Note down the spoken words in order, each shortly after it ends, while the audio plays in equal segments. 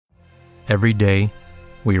Every day,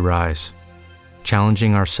 we rise,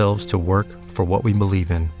 challenging ourselves to work for what we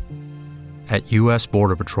believe in. At U.S.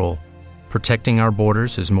 Border Patrol, protecting our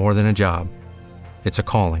borders is more than a job. It's a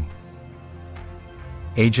calling.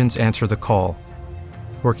 Agents answer the call,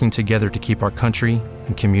 working together to keep our country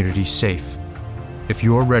and communities safe. If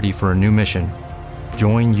you're ready for a new mission,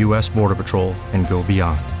 join U.S. Border Patrol and go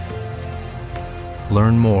beyond.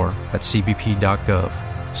 Learn more at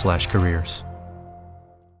cbp.gov/careers.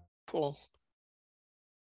 Cool.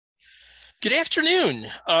 Good afternoon.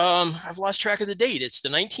 I've lost track of the date. It's the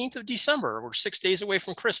 19th of December. We're 6 days away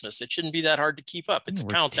from Christmas. It shouldn't be that hard to keep up. It's a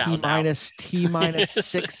countdown now. T minus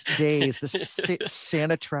 6 days. The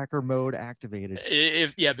Santa tracker mode activated.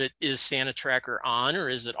 But is Santa tracker on or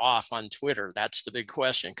is it off on Twitter? That's the big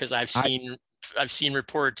question, because I've seen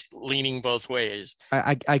reports leaning both ways.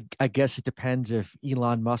 I guess it depends if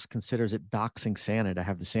Elon Musk considers it doxing Santa to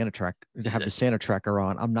have the Santa tracker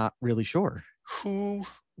on. I'm not really sure. Who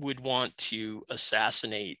would want to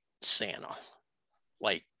assassinate Santa?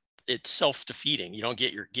 Like, it's self-defeating. You don't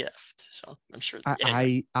get your gift. So I'm sure.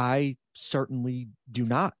 Anyway. I certainly do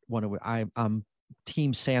not want to. I'm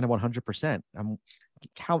Team Santa 100%. I'm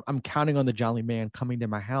counting on the jolly man coming to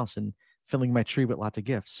my house and filling my tree with lots of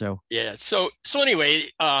gifts. So yeah. So anyway,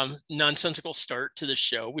 nonsensical start to the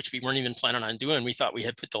show, which we weren't even planning on doing. We thought we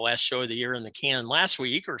had put the last show of the year in the can last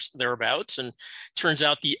week or thereabouts, and turns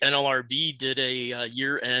out the NLRB did a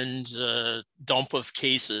year-end dump of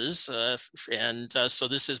cases, and so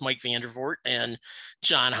this is Mike VanDervort and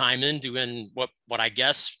Jon Hyman doing what I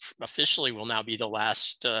guess officially will now be the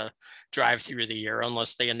last drive through of the year,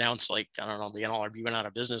 unless they announce, like, I don't know, the NLRB went out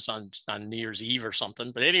of business on New Year's Eve or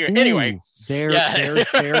something. But anyway. There's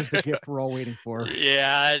the gift we're all waiting for.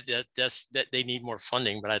 Yeah, that's they need more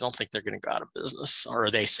funding, but I don't think they're going to go out of business,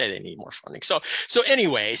 or they say they need more funding. So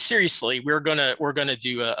anyway, seriously, we're gonna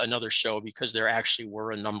do another show, because there actually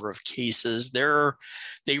were a number of cases.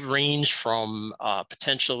 They range from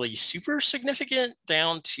potentially super significant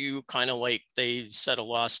down to kind of like they said a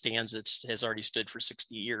law stands that has already stood for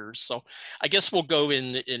 60 years. So I guess we'll go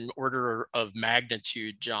in order of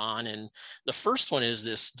magnitude, John. And the first one is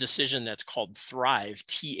this decision that's called Thrive,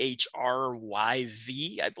 THRYV,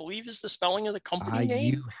 I believe is the spelling of the company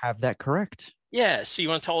name. You have that correct. Yeah. So you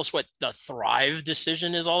want to tell us what the Thrive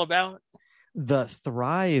decision is all about? The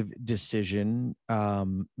Thrive decision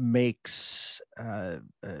makes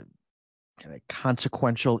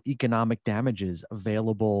consequential economic damages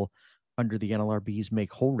available under the NLRB's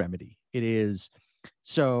make whole remedy. It is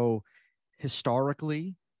so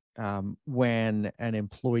historically, when an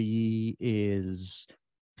employee is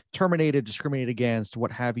terminated, discriminated against,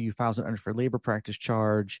 what have you, files an unfair labor practice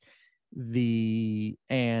charge, the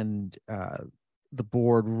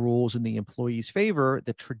board rules in the employee's favor,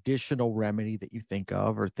 the traditional remedy that you think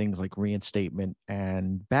of are things like reinstatement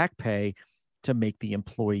and back pay to make the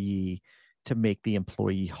employee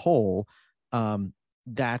whole.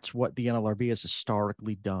 That's what the NLRB has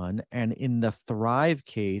historically done. And in the Thrive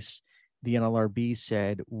case, the NLRB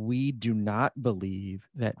said, we do not believe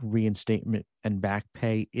that reinstatement and back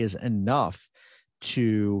pay is enough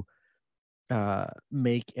to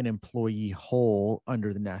make an employee whole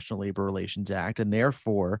under the National Labor Relations Act. And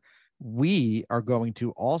therefore, we are going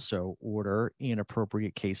to also order, in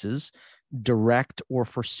appropriate cases, direct or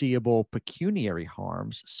foreseeable pecuniary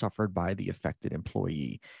harms suffered by the affected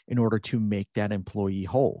employee in order to make that employee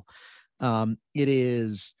whole. It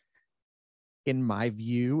is, in my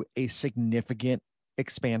view, a significant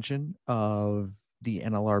expansion of the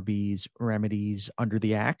NLRB's remedies under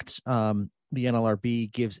the Act. The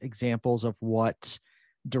NLRB gives examples of what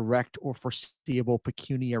direct or foreseeable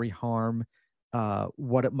pecuniary harm,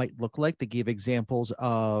 what it might look like. They gave examples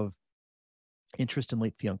of interest and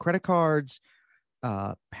late fee on credit cards,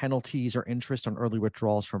 penalties or interest on early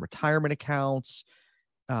withdrawals from retirement accounts,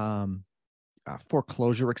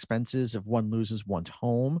 foreclosure expenses if one loses one's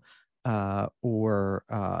home, or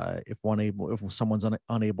if someone's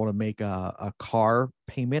unable to make a car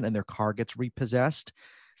payment and their car gets repossessed,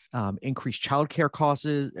 increased childcare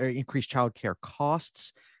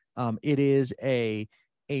costs. It is a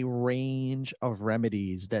range of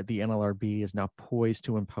remedies that the NLRB is now poised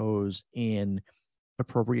to impose in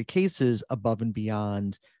appropriate cases above and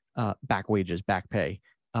beyond back wages, back pay,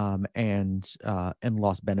 and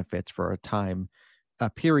lost benefits for a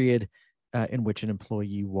period in which an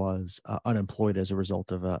employee was unemployed as a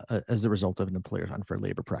result of an employer's unfair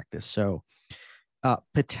labor practice. So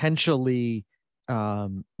potentially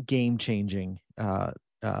game changing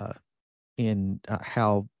in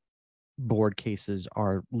how board cases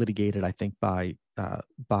are litigated, I think, by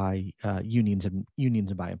unions and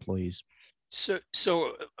by employees. So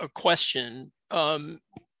a question,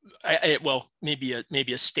 well, maybe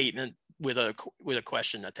a statement with a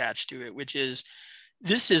question attached to it, which is,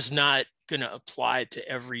 this is not going to apply to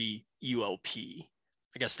every ULP.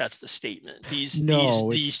 I guess that's the statement.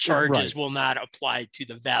 These charges will not apply to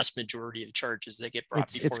the vast majority of charges that get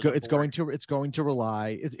brought before the board. It's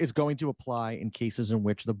going to apply in cases in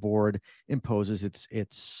which the board imposes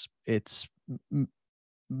its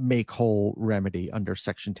make whole remedy under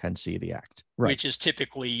Section 10C of the Act, which is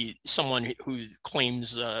typically someone who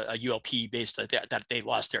claims a ULP based on that they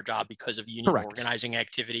lost their job because of union organizing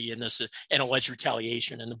activity and alleged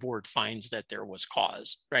retaliation, and the board finds that there was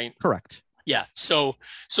cause, right? Correct. Yeah. So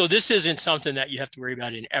this isn't something that you have to worry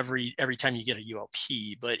about in every time you get a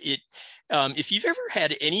ULP, but if you've ever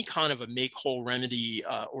had any kind of a make whole remedy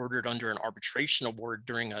ordered under an arbitration award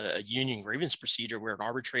during a union grievance procedure where an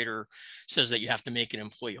arbitrator says that you have to make an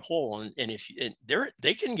employee whole, and if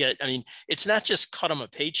they can get, I mean, it's not just cut them a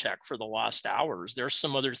paycheck for the lost hours. There's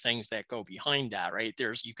some other things that go behind that, right?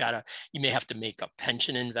 You may have to make up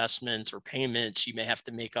pension investments or payments. You may have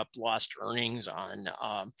to make up lost earnings on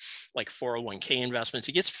like 401k investments.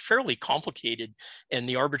 It gets fairly complicated, and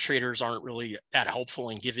the arbitrators aren't really that helpful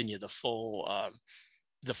in giving you the full I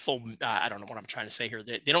don't know what I'm trying to say here.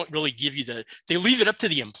 They don't really give you they leave it up to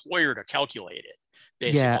the employer to calculate it,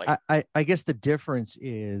 basically. Yeah, I guess the difference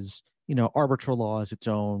is, arbitral law is its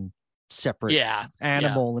own separate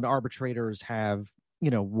animal, and arbitrators have,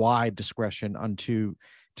 wide discretion to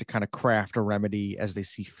kind of craft a remedy as they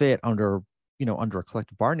see fit under a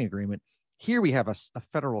collective bargaining agreement. Here we have a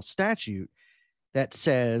federal statute that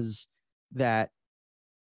says that,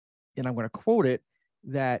 and I'm going to quote it,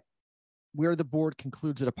 that where the board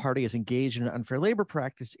concludes that a party is engaged in an unfair labor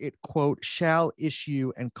practice, it, quote, shall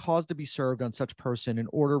issue and cause to be served on such person an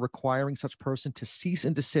order requiring such person to cease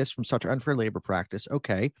and desist from such unfair labor practice.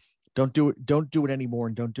 Okay, don't do it anymore,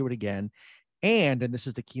 and don't do it again. And this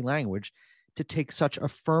is the key language, to take such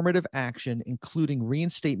affirmative action, including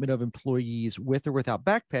reinstatement of employees with or without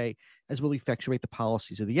back pay, as will effectuate the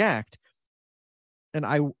policies of the Act. And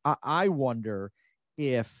I wonder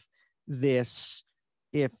if these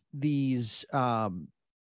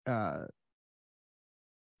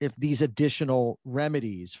additional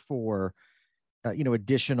remedies for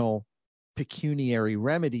additional pecuniary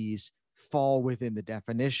remedies fall within the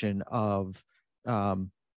definition of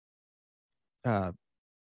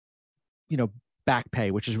back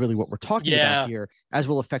pay, which is really what we're talking about here, as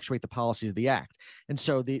will effectuate the policies of the Act. And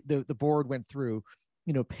so the board went through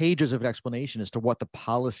pages of an explanation as to what the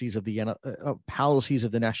policies of the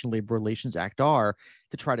National Labor Relations Act are,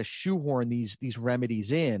 to try to shoehorn these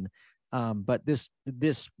remedies in. But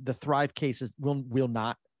the Thrive cases will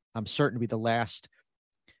not, I'm certain, be the last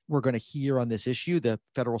we're going to hear on this issue. The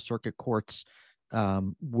federal circuit courts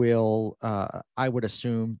will, I would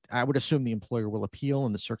assume the employer will appeal,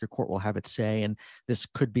 and the circuit court will have its say. And this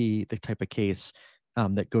could be the type of case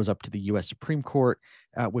that goes up to the U.S. Supreme Court,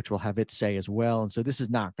 which will have its say as well. And so this is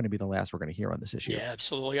not going to be the last we're going to hear on this issue. Yeah,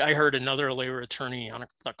 absolutely. I heard another labor attorney on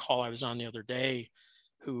a call I was on the other day,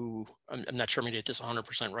 who, I'm not sure I'm going to get this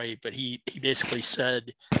 100% right, but he basically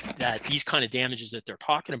said that these kind of damages that they're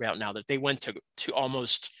talking about now, that they went to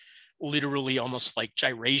almost like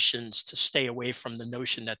gyrations to stay away from the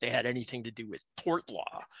notion that they had anything to do with tort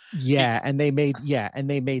law. And they made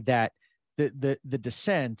that the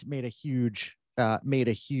dissent made a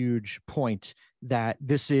huge point that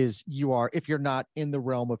this is, if you're not in the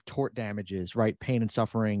realm of tort damages, right, pain and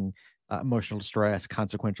suffering, emotional distress,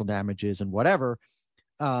 consequential damages, and whatever,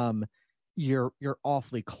 you're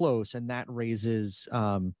awfully close. And that raises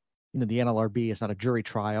the NLRB is not a jury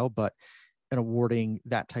trial, but and awarding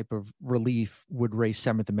that type of relief would raise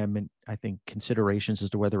Seventh Amendment, I think, considerations as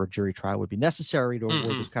to whether a jury trial would be necessary to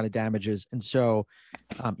award those kind of damages. And so,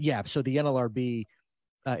 so the NLRB,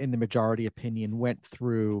 in the majority opinion, went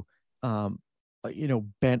through,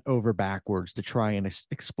 bent over backwards to try and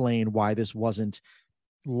explain why this wasn't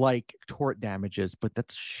like tort damages. But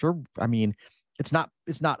that's sure, I mean, it's not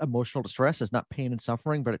emotional distress, it's not pain and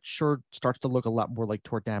suffering, but it sure starts to look a lot more like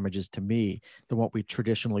tort damages to me than what we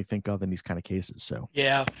traditionally think of in these kind of cases. So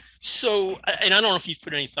so, and I don't know if you've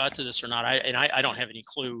put any thought to this or not, I don't have any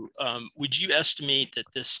clue. Would you estimate that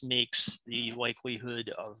this makes the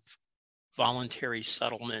likelihood of voluntary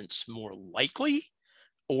settlements more likely,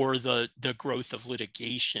 or the growth of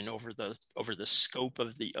litigation over the scope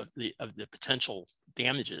of the potential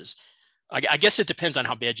damages? I guess it depends on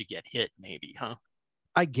how bad you get hit, maybe, huh?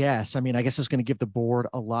 I guess it's going to give the board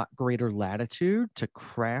a lot greater latitude to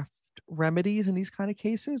craft remedies in these kind of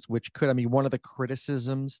cases, which could, one of the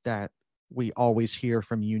criticisms that we always hear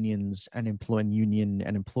from unions and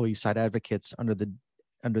employee side advocates under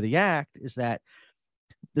the act is that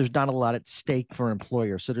there's not a lot at stake for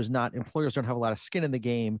employers. So employers don't have a lot of skin in the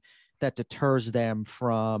game that deters them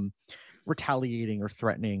from retaliating or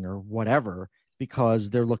threatening or whatever, because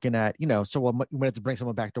they're looking at, so we might have to bring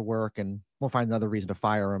someone back to work and we'll find another reason to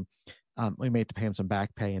fire them. We may have to pay them some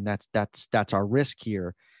back pay, and that's our risk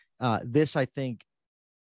here. This, I think,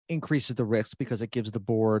 increases the risk because it gives the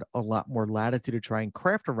board a lot more latitude to try and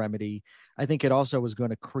craft a remedy. I think it also is going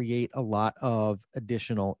to create a lot of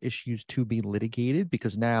additional issues to be litigated,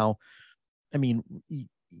 because now, I mean,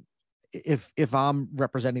 if I'm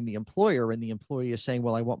representing the employer and the employee is saying,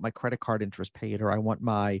 well, I want my credit card interest paid, or I want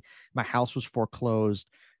my house was foreclosed,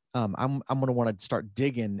 I'm going to want to start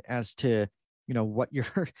digging as to,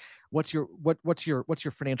 what's your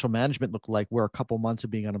financial management look like, where a couple months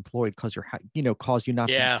of being unemployed caused you not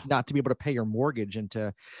to be able to pay your mortgage.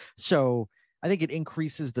 So I think it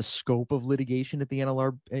increases the scope of litigation at the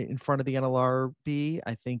in front of the NLRB.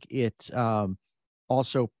 I think it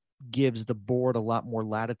also gives the board a lot more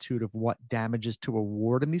latitude of what damages to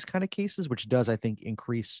award in these kind of cases, which does, I think,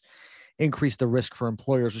 increase the risk for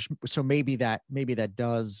employers. So maybe that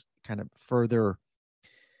does kind of further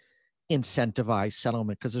incentivize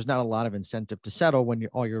settlement, because there's not a lot of incentive to settle when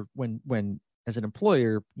when as an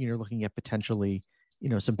employer, you're looking at potentially,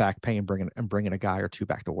 some back pay and bringing a guy or two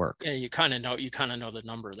back to work. Yeah, you kind of know the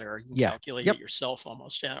number there. You can calculate Yep. it yourself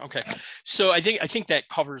almost. Yeah. Okay. So I think that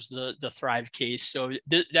covers the Thrive case. So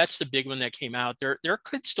that's the big one that came out. There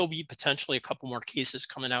could still be potentially a couple more cases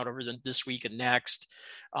coming out over this week and next.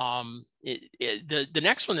 The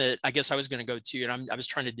next one that I guess I was going to go to, and I was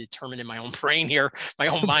trying to determine in my own brain here, my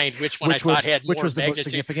own mind, which one I thought had more was the magnitude. most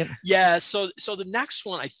significant? Yeah. So the next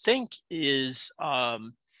one I think is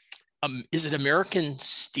it American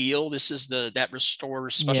Steel? This is that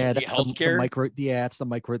restores specialty healthcare. It's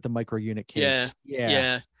the micro unit case.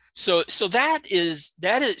 Yeah. So that is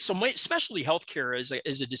so my specialty healthcare is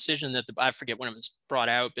a decision that I forget when it was brought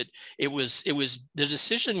out, but it was the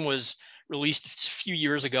decision was released a few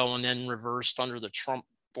years ago and then reversed under the Trump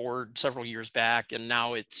board several years back, and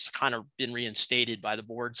now it's kind of been reinstated by the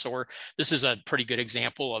board. So this is a pretty good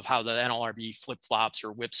example of how the NLRB flip-flops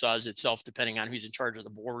or whipsaws itself depending on who's in charge of the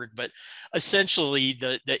board. But essentially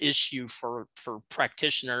the issue for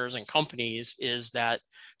practitioners and companies is that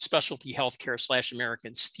specialty healthcare /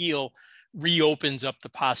 American Steel reopens up the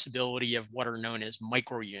possibility of what are known as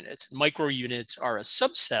micro units. Micro units are a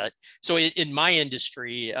subset. So in my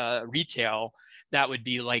industry, retail, that would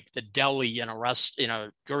be like the deli in a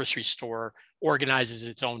grocery store organizes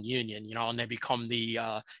its own union, and they become the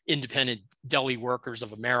Independent Deli Workers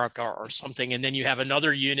of America or something. And then you have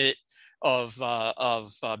another unit of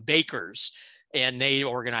bakers, and they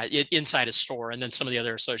organize it inside a store, and then some of the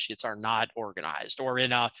other associates are not organized. Or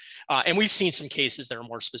and we've seen some cases that are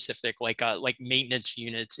more specific, like maintenance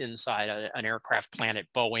units inside an aircraft plant at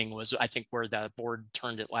Boeing was, I think, where the board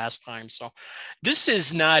turned it last time. So this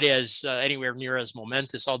is not as anywhere near as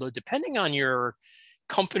momentous, although depending on your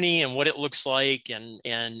company and what it looks like,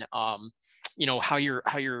 and how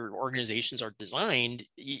your organizations are designed.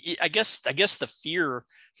 I guess the fear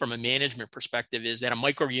from a management perspective is that a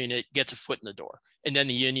micro unit gets a foot in the door, and then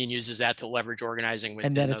the union uses that to leverage organizing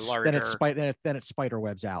within the larger. Then it spider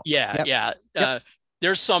webs out. Yeah, yep. Yep.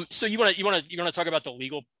 There's some. So you want to talk about the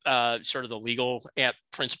legal sort of the legal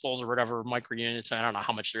principles or whatever micro units. I don't know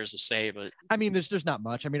how much there is to say, but I mean, there's not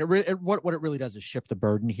much. I mean, what it really does is shift the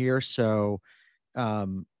burden here. So,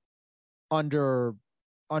 under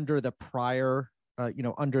the prior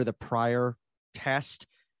test,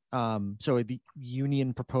 so the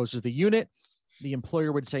union proposes the unit, the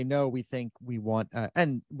employer would say, no, we think we want,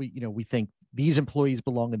 and we think these employees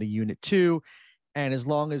belong in the unit too. And as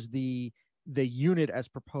long as the unit as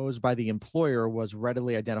proposed by the employer was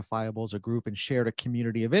readily identifiable as a group and shared a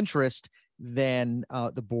community of interest, then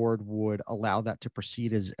the board would allow that to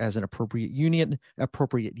proceed as an appropriate unit,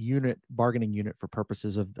 bargaining unit for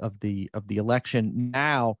purposes of the election.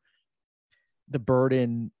 Now, the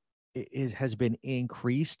burden has been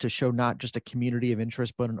increased to show not just a community of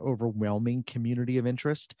interest, but an overwhelming community of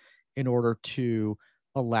interest in order to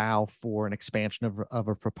allow for an expansion of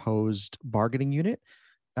a proposed bargaining unit,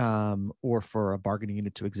 or for a bargaining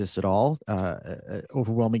unit to exist at all.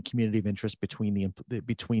 Overwhelming community of interest between the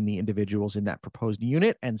individuals in that proposed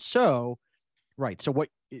unit. And so, right. So what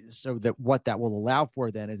that will allow for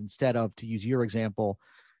then is, instead of, to use your example,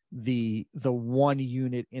 the one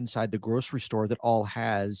unit inside the grocery store that all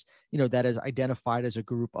has, that is identified as a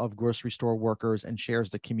group of grocery store workers and shares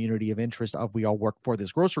the community of interest of, we all work for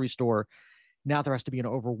this grocery store. Now there has to be an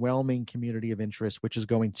overwhelming community of interest, which is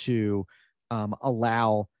going to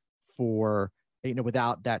allow for,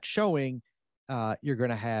 without that showing, you're going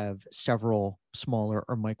to have several smaller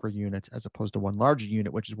or micro units as opposed to one larger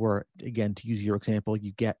unit, which is where, again, to use your example,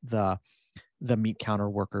 you get the meat counter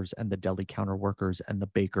workers and the deli counter workers and the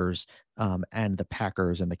bakers and the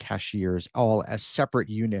packers and the cashiers all as separate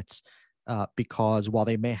units, because while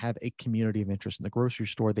they may have a community of interest in the grocery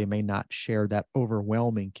store, they may not share that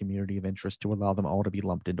overwhelming community of interest to allow them all to be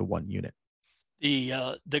lumped into one unit.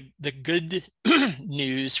 The good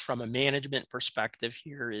news from a management perspective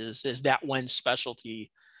here is that when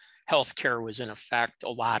specialty healthcare was in effect, a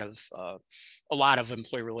lot of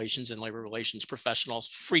employee relations and labor relations professionals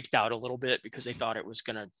freaked out a little bit because they thought it was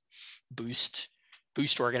going to boost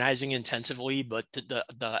organizing intensively, but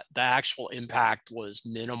the actual impact was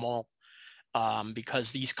minimal.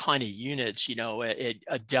 Because these kind of units,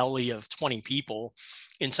 a deli of 20 people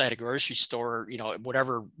inside a grocery store,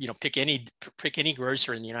 whatever, pick any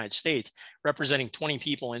grocer in the United States, representing 20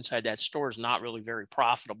 people inside that store is not really very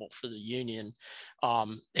profitable for the union.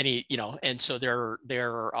 And so they're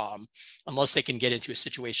unless they can get into a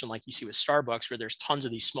situation like you see with Starbucks, where there's tons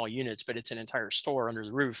of these small units, but it's an entire store under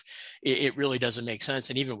the roof, it really doesn't make sense.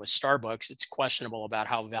 And even with Starbucks, it's questionable about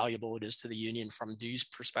how valuable it is to the union from dues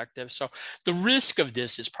perspective. So the risk of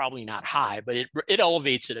this is probably not high, but it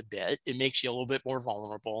elevates it a bit. It makes you a little bit more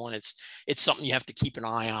vulnerable, and it's something you have to keep an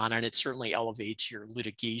eye on. And it certainly elevates your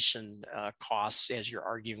litigation costs as you're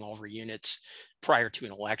arguing over units prior to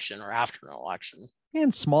an election or after an election.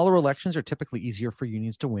 And smaller elections are typically easier for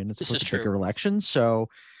unions to win as opposed to bigger elections. So,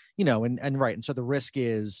 right. And so the risk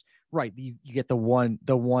is, right, you get the one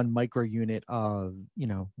micro unit of,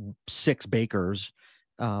 6 bakers,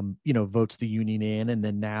 votes the union in, and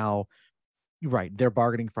then now, right, they're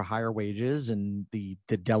bargaining for higher wages, and the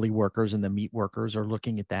deli workers and the meat workers are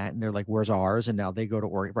looking at that and they're like, where's ours? And now they go to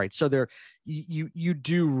Oregon, right? So you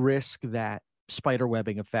do risk that spider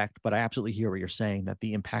webbing effect, but I absolutely hear what you're saying, that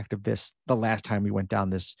the impact of this, the last time we went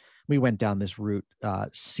down this route,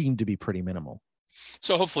 seemed to be pretty minimal.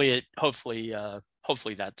 So hopefully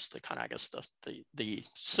that's the kind of, I guess, the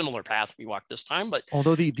similar path we walked this time. But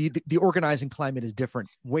although the organizing climate is different,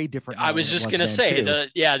 way different. I was just going to say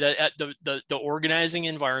the organizing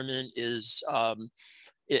environment is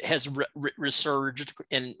it has resurged,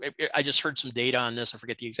 and I just heard some data on this. I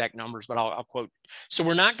forget the exact numbers, but I'll quote. So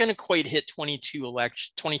we're not going to quite hit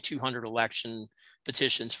 2,200 election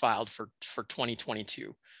petitions filed for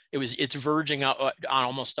 2022. It's verging out on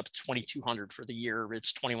almost up to 2,200 for the year.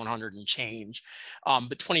 It's 2,100 and change,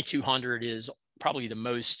 but 2,200 is probably the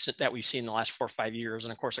most that we've seen in the last 4 or 5 years.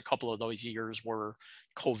 And of course, a couple of those years were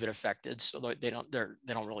COVID affected, so they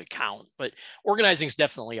don't really count. But organizing is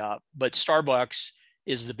definitely up. But Starbucks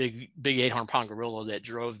is the big 800-pound gorilla that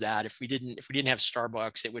drove that. If we didn't have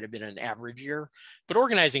Starbucks, it would have been an average year. But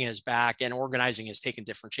organizing is back, and organizing has taken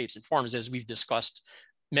different shapes and forms, as we've discussed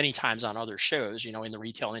many times on other shows, in the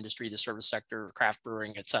retail industry, the service sector, craft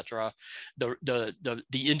brewing, et cetera.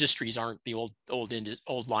 The industries aren't the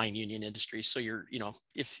old line union industries. So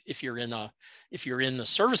if you're in the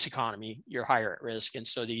service economy, you're higher at risk. And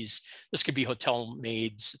so this could be hotel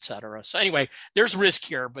maids, et cetera. So anyway, there's risk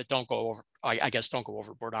here, but don't go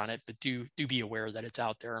overboard on it, but do be aware that it's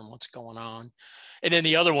out there and what's going on. And then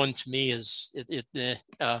the other one to me is the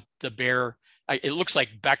Bear. It looks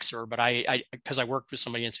like Bexar, but because I worked with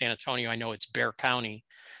somebody in San Antonio, I know it's Bear County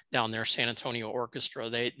down there, San Antonio Orchestra.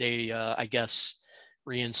 They I guess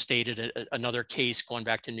reinstated another case going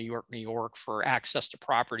back to New York for access to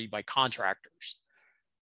property by contractors.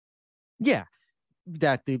 Yeah,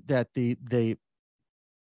 that an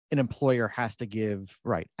employer has to give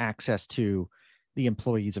access to the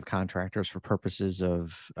employees of contractors for purposes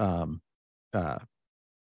of I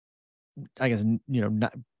guess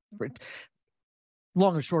not.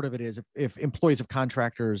 Long and short of it is, if employees of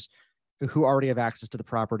contractors who already have access to the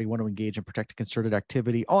property want to engage in protected concerted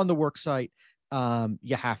activity on the work site,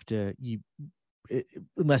 you have to,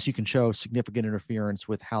 unless you can show significant interference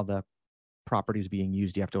with how the property is being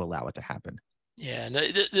used, you have to allow it to happen. Yeah, and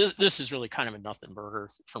this is really kind of a nothing burger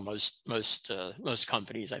for most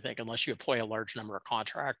companies, I think, unless you employ a large number of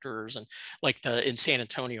contractors. And like in San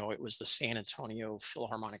Antonio, it was the San Antonio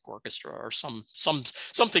Philharmonic Orchestra or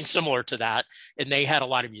something similar to that, and they had a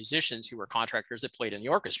lot of musicians who were contractors that played in the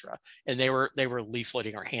orchestra, and they were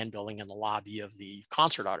leafleting or handbilling in the lobby of the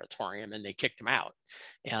concert auditorium, and they kicked them out,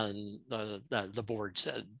 and the board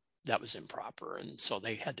said that was improper. And so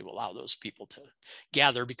they had to allow those people to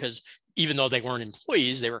gather, because even though they weren't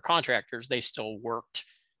employees, they were contractors, they still worked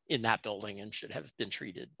in that building and should have been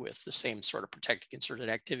treated with the same sort of protected concerted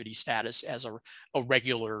activity status as a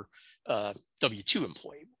regular W-2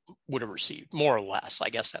 employee would have received, more or less. I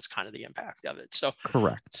guess that's kind of the impact of it. So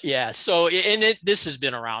correct. Yeah. So, and this has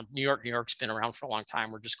been around. New York's been around for a long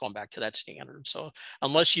time. We're just going back to that standard. So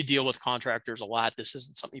unless you deal with contractors a lot, this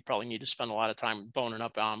isn't something you probably need to spend a lot of time boning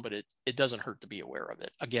up on, but it doesn't hurt to be aware of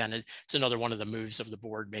it. Again, it's another one of the moves of the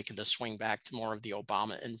board making the swing back to more of the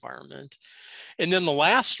Obama environment. And then the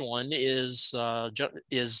last one is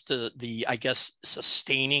the I guess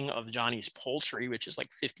sustaining of Johnny's Poultry, which is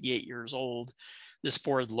like 58 years old. This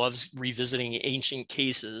board loves revisiting ancient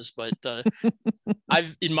cases, but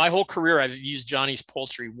in my whole career, I've used Johnny's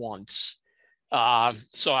Poultry once.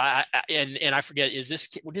 So I forget,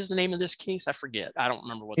 what is the name of this case? I forget. I don't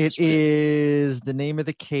remember what it is. The name of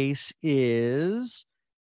the case is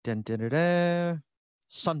Sunbelt.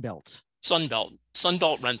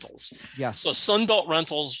 Sunbelt Rentals. Yes. So Sunbelt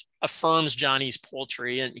Rentals affirms Johnny's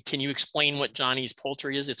Poultry. And can you explain what Johnny's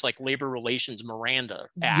Poultry is? It's like Labor Relations Miranda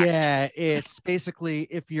Act. Yeah, it's basically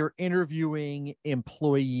if you're interviewing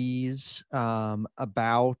employees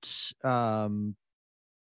about an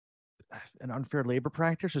unfair labor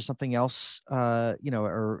practice or something else,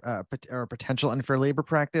 or a potential unfair labor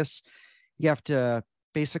practice, you have to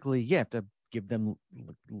give them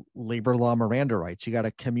labor law Miranda rights. You got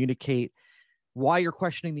to communicate why you're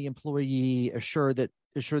questioning the employee, assure the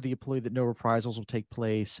employee that no reprisals will take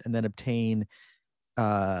place, and then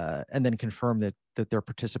confirm that they're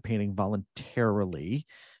participating voluntarily.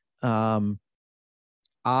 I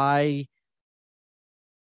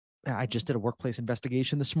just did a workplace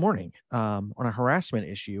investigation this morning on a harassment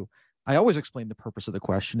issue. I always explain the purpose of the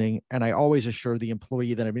questioning, and I always assure the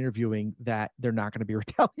employee that I'm interviewing that they're not going to be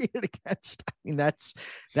retaliated against. I mean, that's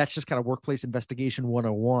just kind of workplace investigation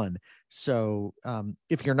 101. So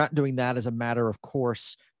if you're not doing that as a matter of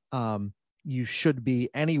course, you should be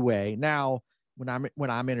anyway. Now, when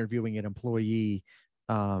I'm interviewing an employee,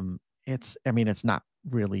 it's not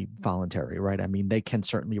really voluntary, right? I mean, they can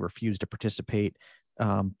certainly refuse to participate,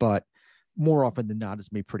 but more often than not,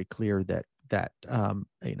 it's made pretty clear that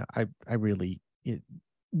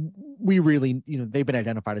we really, they've been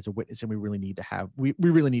identified as a witness, and we really need to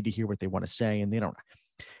hear what they want to say, and they don't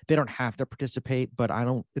have to participate. But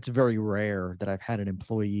it's very rare that I've had an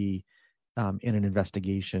employee in an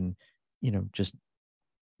investigation, just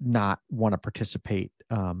not want to participate,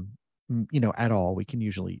 at all. We can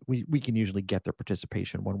usually get their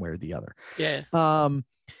participation one way or the other. Yeah.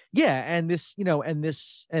 And this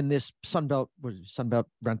Sunbelt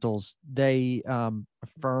Rentals, they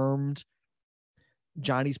affirmed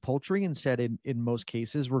Johnny's Poultry and said in most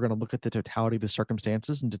cases, we're going to look at the totality of the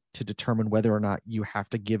circumstances and to determine whether or not you have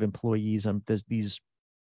to give employees these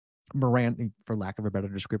Miranda, for lack of a better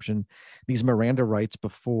description, these Miranda rights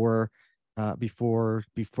before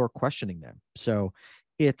questioning them. So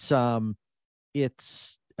it's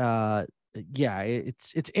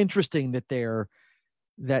interesting that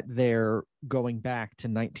they're going back to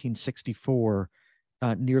 1964,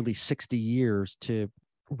 nearly 60 years, to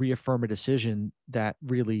reaffirm a decision that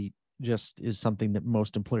really just is something that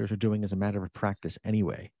most employers are doing as a matter of practice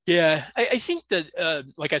anyway. Yeah, I think that,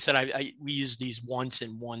 like I said, we used these once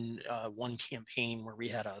in one campaign where we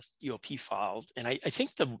had a EOP filed. And I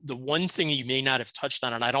think the one thing you may not have touched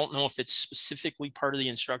on, and I don't know if it's specifically part of the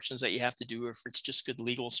instructions that you have to do, or if it's just good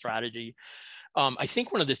legal strategy. I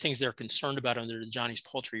think one of the things they're concerned about under the Johnny's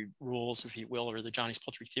Poultry rules, if you will, or the Johnny's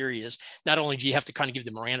Poultry theory, is not only do you have to kind of give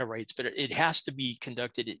the Miranda rights, but it has to be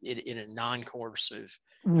conducted in a non-coercive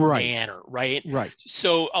manner, right? Right.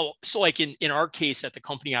 So like in our case at the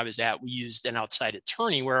company I was at, we used an outside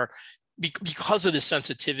attorney where, because of the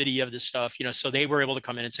sensitivity of this stuff, so they were able to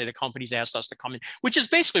come in and say the company's asked us to come in, which is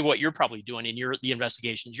basically what you're probably doing in the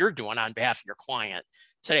investigations you're doing on behalf of your client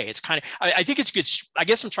today. It's kind of, I think it's good. I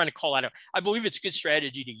guess I'm trying to call out, I believe it's good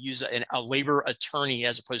strategy to use a labor attorney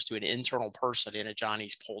as opposed to an internal person in a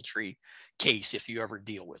Johnny's Poultry case, if you ever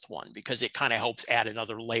deal with one, because it kind of helps add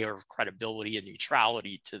another layer of credibility and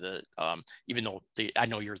neutrality to the, even though I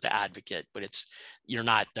know you're the advocate, but you're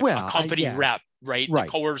not a company rep. Right. The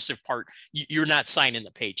coercive part, you're not signing the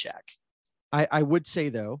paycheck. I would say,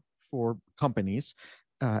 though, for companies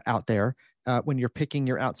out there, when you're picking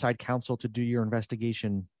your outside counsel to do your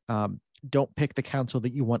investigation, don't pick the counsel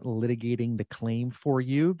that you want litigating the claim for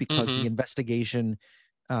you, because the investigation,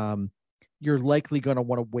 you're likely going to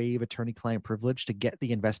want to waive attorney-client privilege to get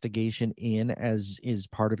the investigation in, as is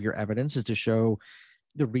part of your evidence, is to show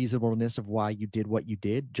the reasonableness of why you did what you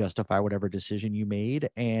did, justify whatever decision you made.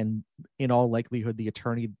 And in all likelihood, the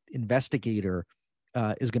attorney investigator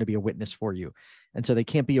is going to be a witness for you. And so they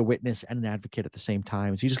can't be a witness and an advocate at the same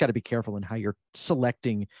time. So you just got to be careful in how you're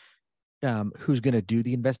selecting who's going to do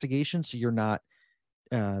the investigation. So you're not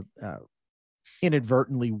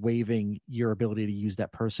inadvertently waiving your ability to use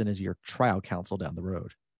that person as your trial counsel down the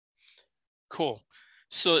road. Cool.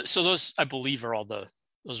 So those, I believe, are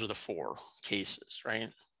those are the 4 cases, right?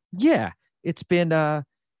 Yeah, it's been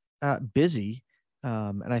busy.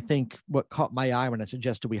 And I think what caught my eye when I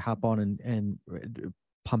suggested we hop on and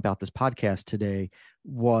pump out this podcast today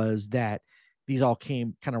was that these all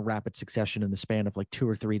came kind of rapid succession in the span of like 2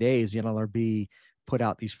 or 3 days. The NLRB put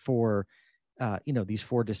out these 4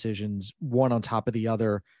 decisions, one on top of the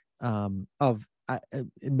other, of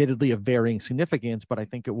admittedly of varying significance, but I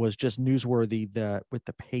think it was just newsworthy with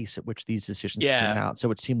the pace at which these decisions came out.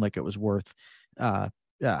 So it seemed like it was worth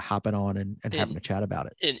hopping on and having a chat about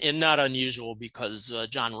it. And not unusual, because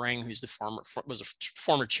John Ring, who's was a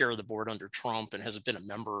former chair of the board under Trump and has been a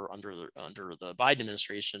member under the Biden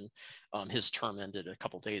administration. His term ended a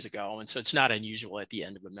couple of days ago, and so it's not unusual at the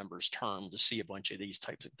end of a member's term to see a bunch of these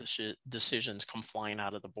types of decisions come flying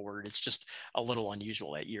out of the board. It's just a little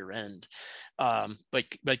unusual at year end, but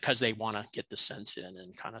because they want to get the sense in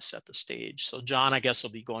and kind of set the stage. So John, I guess,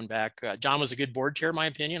 will be going back. John was a good board chair, in my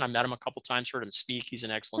opinion. I met him a couple of times, heard him speak. He's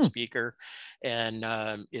an excellent speaker, and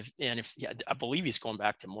if I believe he's going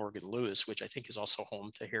back to Morgan Lewis, which I think is also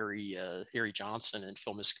home to Harry Johnson and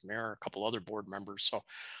Phil Miscamara, a couple other board members. So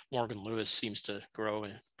Morgan Lewis seems to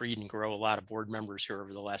breed and grow a lot of board members here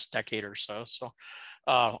over the last decade or so. So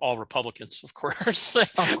all Republicans, of course,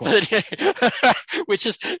 which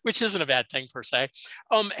isn't a bad thing per se.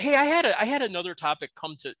 Hey, I had another topic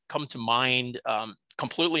come to mind.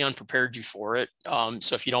 Completely unprepared you for it.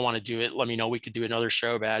 So if you don't want to do it, let me know. We could do another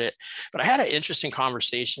show about it. But I had an interesting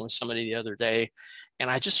conversation with somebody the other day, and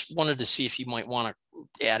I just wanted to see if you might want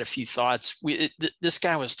to add a few thoughts. This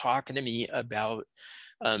guy was talking to me about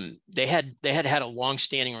they had a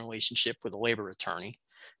long-standing relationship with a labor attorney,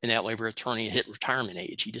 and that labor attorney hit retirement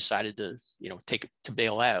age. He decided to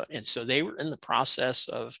bail out, and so they were in the process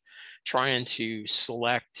of trying to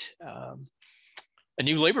select a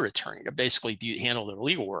new labor attorney to basically handle their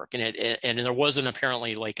legal work. And there wasn't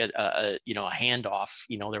apparently like a handoff.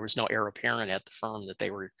 There was no heir apparent at the firm that they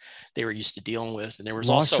were used to dealing with. And there was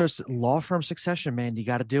law firm succession, man. You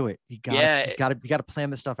got to do it. You got to plan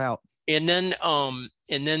this stuff out. And then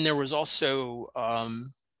there was also,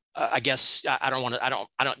 I guess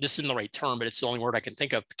this isn't the right term, but it's the only word I can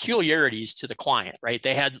think of, peculiarities to the client, right?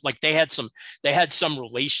 They had some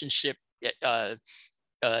relationship,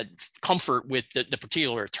 comfort with the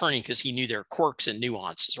particular attorney because he knew their quirks and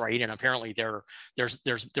nuances, right? And apparently they're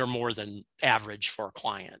more than average for a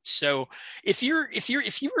client. So if you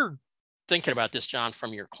were thinking about this, John,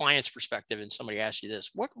 from your client's perspective, and somebody asked you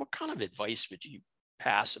this, what kind of advice would you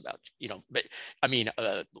pass about, but I mean,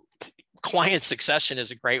 client succession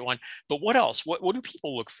is a great one, but what else? What do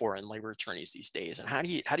people look for in labor attorneys these days? And how do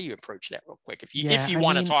you approach that real quick? If you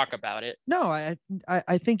want to talk about it. No,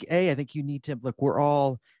 I think you need to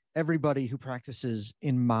look, everybody who practices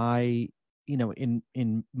in my,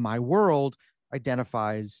 in my world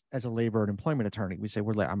identifies as a labor and employment attorney. We say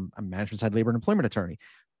I'm a management side labor and employment attorney,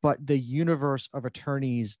 but the universe of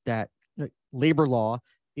attorneys that labor law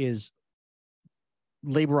is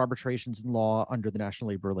labor arbitrations and law under the National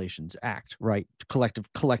Labor Relations Act, right? Collective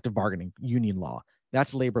bargaining, union law.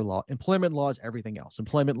 That's labor law. Employment law is everything else.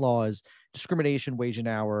 Employment law is discrimination, wage and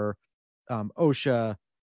hour, OSHA,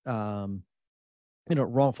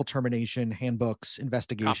 wrongful termination, handbooks,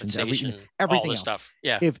 investigations, everything all this else. Stuff.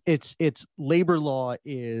 Yeah. If it's labor law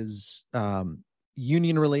is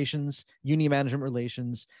union relations, union management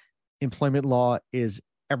relations. Employment law is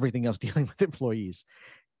everything else dealing with employees.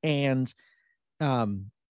 And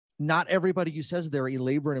not everybody who says they're a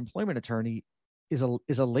labor and employment attorney is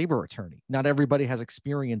a labor attorney. Not everybody has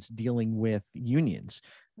experience dealing with unions.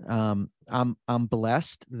 I'm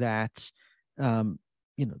blessed that the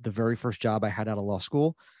very first job I had out of law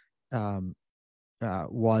school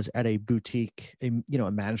was at a boutique, a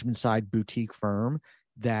management side boutique firm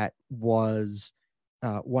that was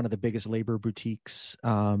one of the biggest labor boutiques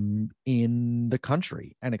in the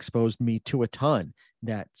country, and exposed me to a ton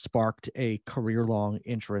that sparked a career-long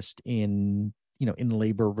interest in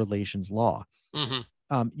labor relations law.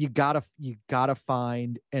 Mm-hmm. You gotta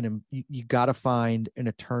find an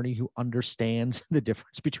attorney who understands the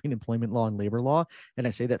difference between employment law and labor law. And I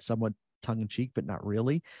say that somewhat tongue in cheek, but not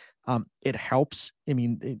really. It helps. I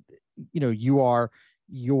mean,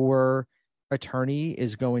 your attorney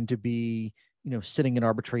is going to be sitting in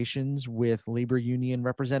arbitrations with labor union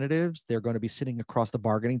representatives. They're going to be sitting across the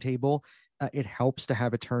bargaining table. It helps to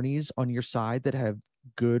have attorneys on your side that have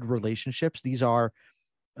good relationships. These are,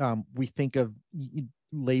 we think of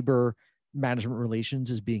labor management relations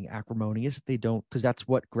as being acrimonious. They don't, because that's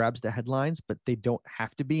what grabs the headlines, but they don't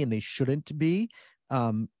have to be, and they shouldn't be.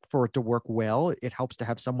 For it to work well, it helps to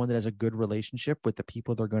have someone that has a good relationship with the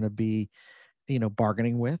people they're going to be,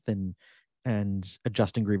 bargaining with and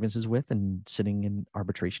adjusting grievances with and sitting in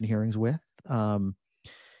arbitration hearings with. So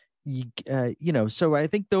I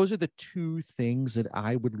think those are the two things that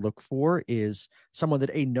I would look for, is someone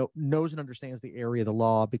that knows and understands the area of the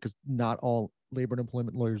law, because not all labor and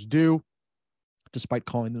employment lawyers do, despite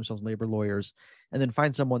calling themselves labor lawyers, and then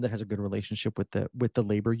find someone that has a good relationship with the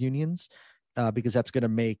labor unions, because that's going to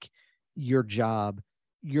make your job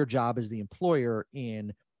as the employer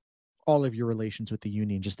in all of your relations with the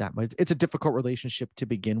union just that much. It's a difficult relationship to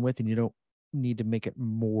begin with, and you don't need to make it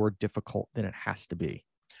more difficult than it has to be.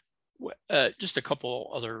 Just a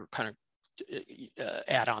couple other kind of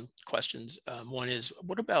add-on questions. One is,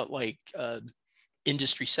 what about like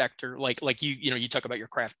industry sector, like you talk about your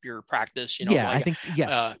craft beer practice, I think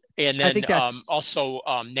yes. And then I think that's also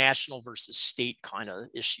national versus state kind of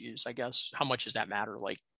issues, I guess. How much does that matter?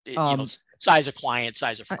 Like size of client,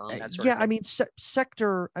 size of firm, that sort of thing.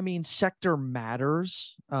 I mean, sector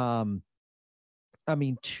matters. To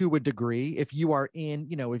a degree, if you are in,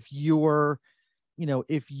 if you're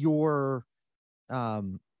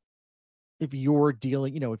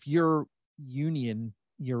dealing, if your union,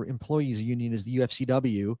 your employees union is the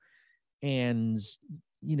UFCW, and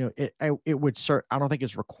it would I don't think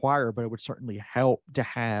it's required, but it would certainly help to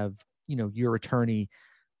have your attorney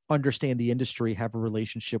understand the industry, have a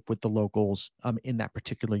relationship with the locals in that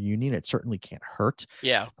particular union. It certainly can't hurt.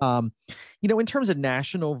 Yeah. In terms of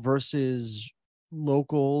national versus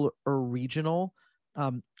local or regional,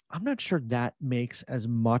 I'm not sure that makes as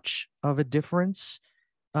much of a difference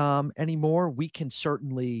anymore. We can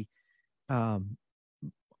certainly,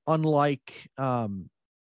 unlike our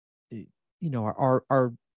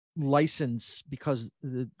license, because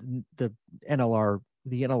the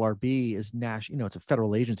NLRB is national, it's a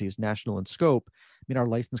federal agency, is national in scope. I mean, our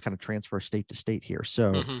license kind of transfers state to state here.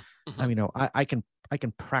 So, I can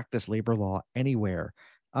practice labor law anywhere.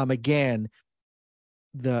 Again,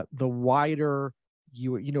 the wider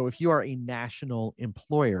if you are a national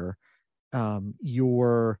employer, it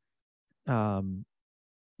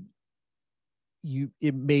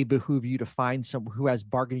may behoove you to find someone who has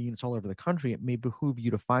bargaining units all over the country. It may behoove you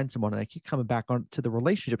to find someone, and I keep coming back on to the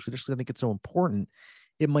relationships, just because I think it's so important.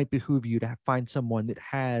 It might behoove you to find someone that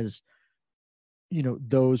has,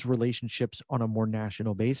 those relationships on a more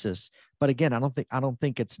national basis. But again, I don't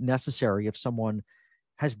think it's necessary if someone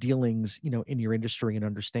has dealings, in your industry and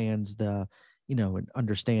understands the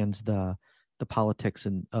politics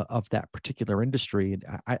and of that particular industry.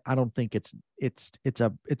 I don't think it's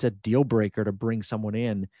a deal breaker to bring someone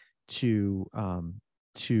in to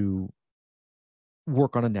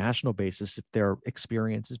work on a national basis if their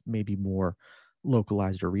experience is maybe more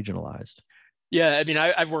localized or regionalized. Yeah, I mean,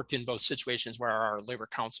 I've worked in both situations where our labor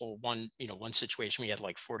council, one situation, we had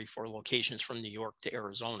like 44 locations from New York to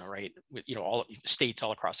Arizona, right? With, all states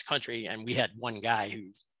all across the country. And we had one guy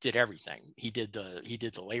who did everything. He did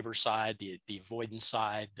the labor side, the avoidance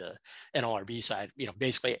side, the NLRB side,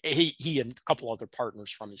 basically he and a couple other partners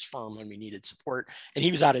from his firm when we needed support. And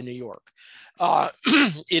he was out of New York.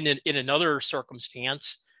 In another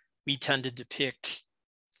circumstance, we tended to pick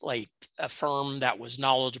like a firm that was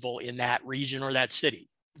knowledgeable in that region or that city,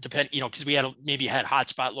 because we maybe had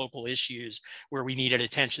hotspot local issues where we needed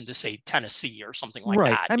attention to, say, Tennessee or something like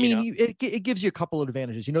that. I mean, it gives you a couple of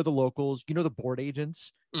advantages. The locals, the board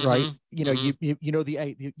agents, right? You know the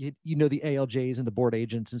ALJs and the board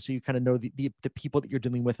agents, and so you kind of know the people that you're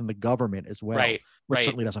dealing with in the government as well, which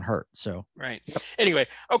certainly doesn't hurt. So Yep. Anyway,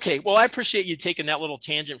 okay. Well, I appreciate you taking that little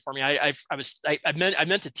tangent for me. I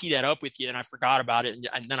meant to tee that up with you, and I forgot about it,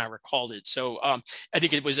 and then I recalled it. So I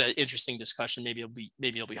think it was an interesting discussion. Maybe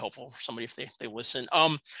it'll be helpful for somebody if they listen.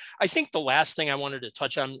 I think the last thing I wanted to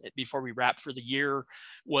touch on before we wrap for the year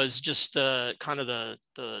was just kind of the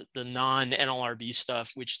non-NLRB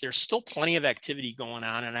stuff, which there's still plenty of activity going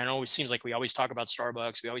on. And I know it seems like we always talk about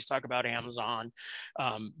Starbucks, we always talk about Amazon.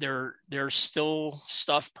 There's still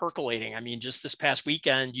stuff percolating. I mean, just this past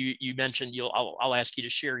weekend, you mentioned, I'll ask you to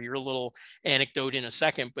share your little anecdote in a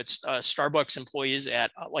second, but Starbucks employees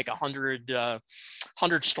at like 100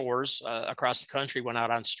 stores across the country went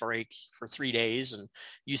out on strike for 3 days. And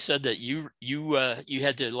you said that you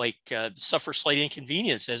had to suffer slight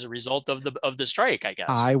inconvenience as a result of the strike, I guess.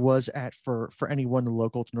 I was for anyone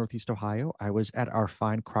local to Northeast Ohio, I was at our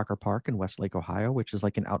fine Crocker Park in Westlake, Ohio, which is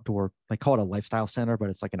like an outdoor, I call it a lifestyle center, but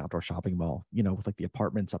it's like an outdoor shopping mall, with like the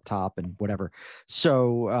apartments up top and whatever.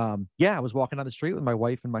 So I was walking down the street with my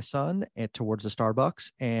wife and my son towards the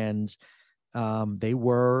Starbucks, and They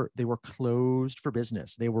were closed for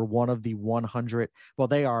business. They were one of the 100. Well,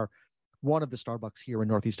 they are one of the Starbucks here in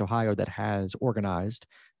Northeast Ohio that has organized,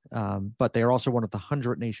 but they are also one of the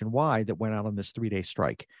 100 nationwide that went out on this 3-day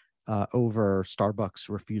strike over Starbucks'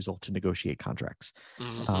 refusal to negotiate contracts.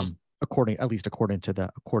 According to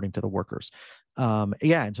the workers.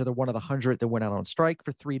 And so they're one of the 100 that went out on strike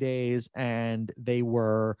for 3 days, and they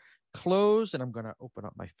were closed. And I'm going to open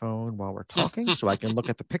up my phone while we're talking so I can look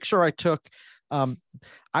at the picture I took.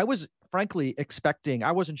 I was frankly expecting,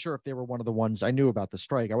 I wasn't sure if they were one of the ones I knew about the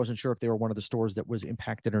strike. I wasn't sure if they were one of the stores that was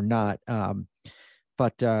impacted or not. So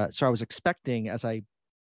I was expecting, as I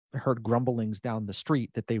heard grumblings down the street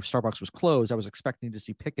that Starbucks was closed, I was expecting to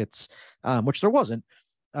see pickets, which there wasn't.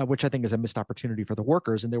 Which I think is a missed opportunity for the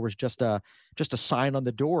workers. And there was just a sign on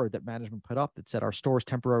the door that management put up that said, "Our store is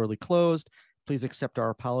temporarily closed. Please accept our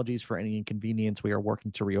apologies for any inconvenience. We are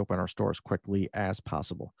working to reopen our stores quickly as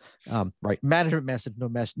possible." Right. Management message,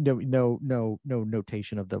 no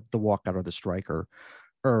notation of the walkout or the strike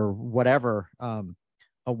or whatever.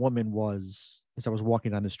 A woman was, as I was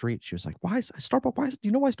walking down the street, she was like, "Why is Starbucks? Do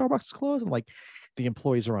you know why Starbucks is closed?" I'm like, "The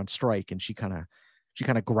employees are on strike." And she kind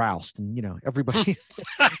of groused, and everybody.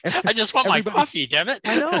 I just want my coffee, damn it!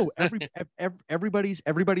 I know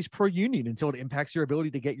everybody's pro union until it impacts your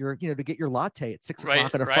ability to get your latte at 6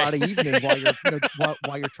 o'clock on a Friday evening while you're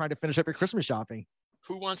while you're trying to finish up your Christmas shopping.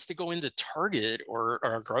 Who wants to go into Target or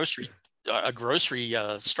a grocery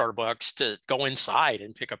Starbucks to go inside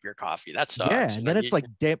and pick up your coffee? That sucks. Yeah, and then it's like,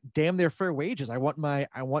 damn their fair wages. I want my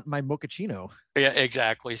mochaccino. Yeah,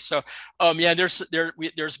 exactly. So,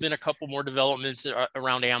 there's been a couple more developments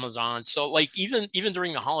around Amazon. So, like even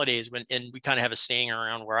during the holidays, and we kind of have a saying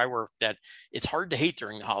around where I work that it's hard to hate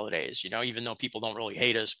during the holidays. Even though people don't really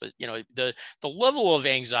hate us, but the level of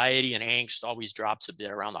anxiety and angst always drops a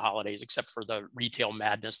bit around the holidays, except for the retail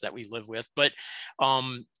madness that we live with. But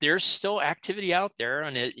there's still activity out there,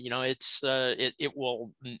 and it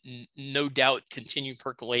will no doubt continue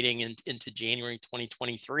percolating into January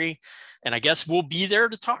 2023, and I guess we'll be there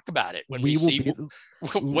to talk about it when we see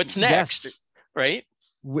what's next. Yes. Right?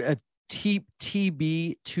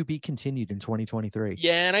 TB to be continued in 2023.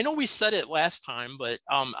 Yeah, and I know we said it last time, but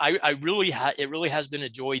it really has been a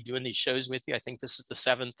joy doing these shows with you. I think this is the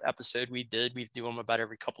 7th episode we did. We do them about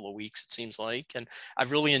every couple of weeks, it seems like, and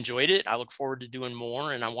I've really enjoyed it. I look forward to doing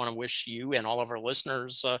more, and I want to wish you and all of our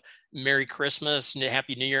listeners Merry Christmas,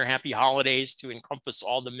 Happy New Year, Happy Holidays, to encompass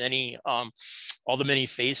all the many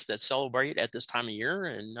faiths that celebrate at this time of year,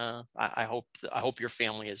 and I hope your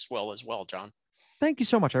family as well, John. Thank you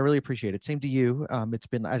so much. I really appreciate it. Same to you. It's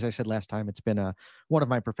been, as I said last time, it's been one of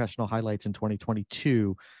my professional highlights in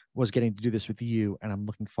 2022 was getting to do this with you, and I'm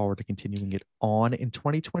looking forward to continuing it on in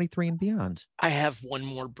 2023 and beyond. I have one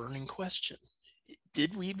more burning question.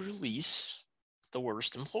 Did we release the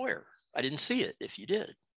worst employer? I didn't see it. If you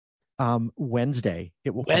did. Wednesday.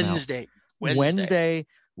 It will come out.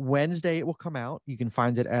 Wednesday it will come out. You can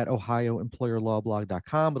find it at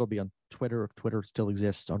ohioemployerlawblog.com. It'll be on Twitter, if Twitter still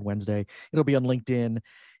exists, on Wednesday. It'll be on LinkedIn.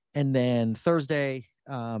 And then Thursday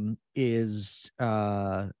is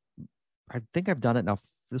I think I've done it now.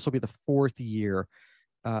 This will be the 4th year.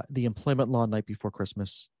 The employment law night before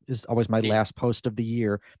Christmas is always my last post of the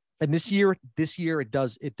year. And this year it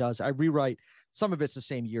does. I rewrite. Some of it's the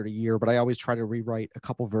same year to year, but I always try to rewrite a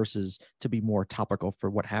couple verses to be more topical for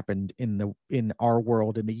what happened in our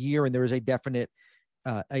world in the year. And there is a definite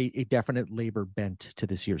labor bent to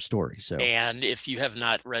this year's story. So, and if you have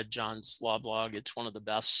not read John's law blog, it's one of the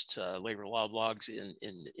best labor law blogs in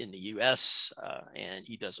the U.S. And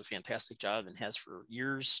he does a fantastic job and has for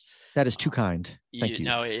years. That is too kind. Thank you.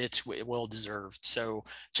 No, it's well deserved. So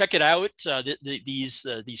check it out. These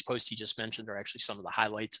posts he just mentioned are actually some of the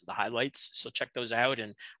highlights of the highlights. So check those out.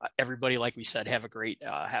 And everybody, like we said, have a great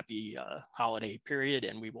happy holiday period.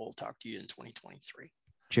 And we will talk to you in 2023.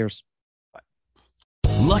 Cheers.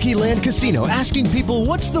 Lucky Land Casino, asking people,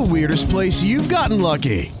 what's the weirdest place you've gotten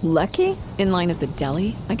lucky? Lucky? In line at the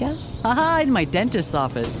deli, I guess? Aha, in my dentist's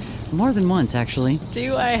office. More than once, actually.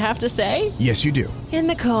 Do I have to say? Yes, you do. In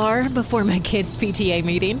the car before my kids' PTA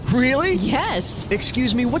meeting. Really? Yes.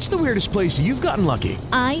 Excuse me, what's the weirdest place you've gotten lucky?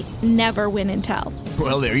 I never win and tell.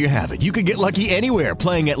 Well, there you have it. You can get lucky anywhere,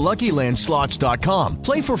 playing at LuckyLandSlots.com.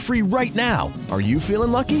 Play for free right now. Are you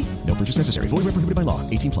feeling lucky? No purchase necessary. Void where prohibited by law.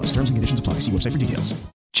 18+. Terms and conditions apply. See website for details.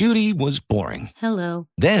 Judy was boring. Hello.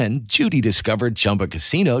 Then Judy discovered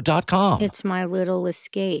ChumbaCasino.com. It's my little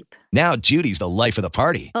escape. Now Judy's the life of the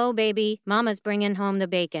party. Oh, baby, mama's bringing home the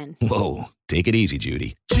bacon. Whoa, take it easy,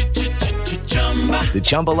 Judy. The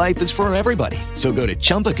Chumba life is for everybody. So go to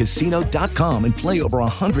ChumbaCasino.com and play over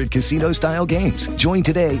 100 casino-style games. Join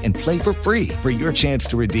today and play for free for your chance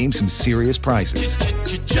to redeem some serious prizes.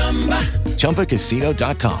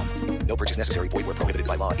 ChumbaCasino.com. No purchase necessary. Void where prohibited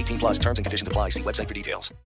by law. 18+ terms and conditions apply. See website for details.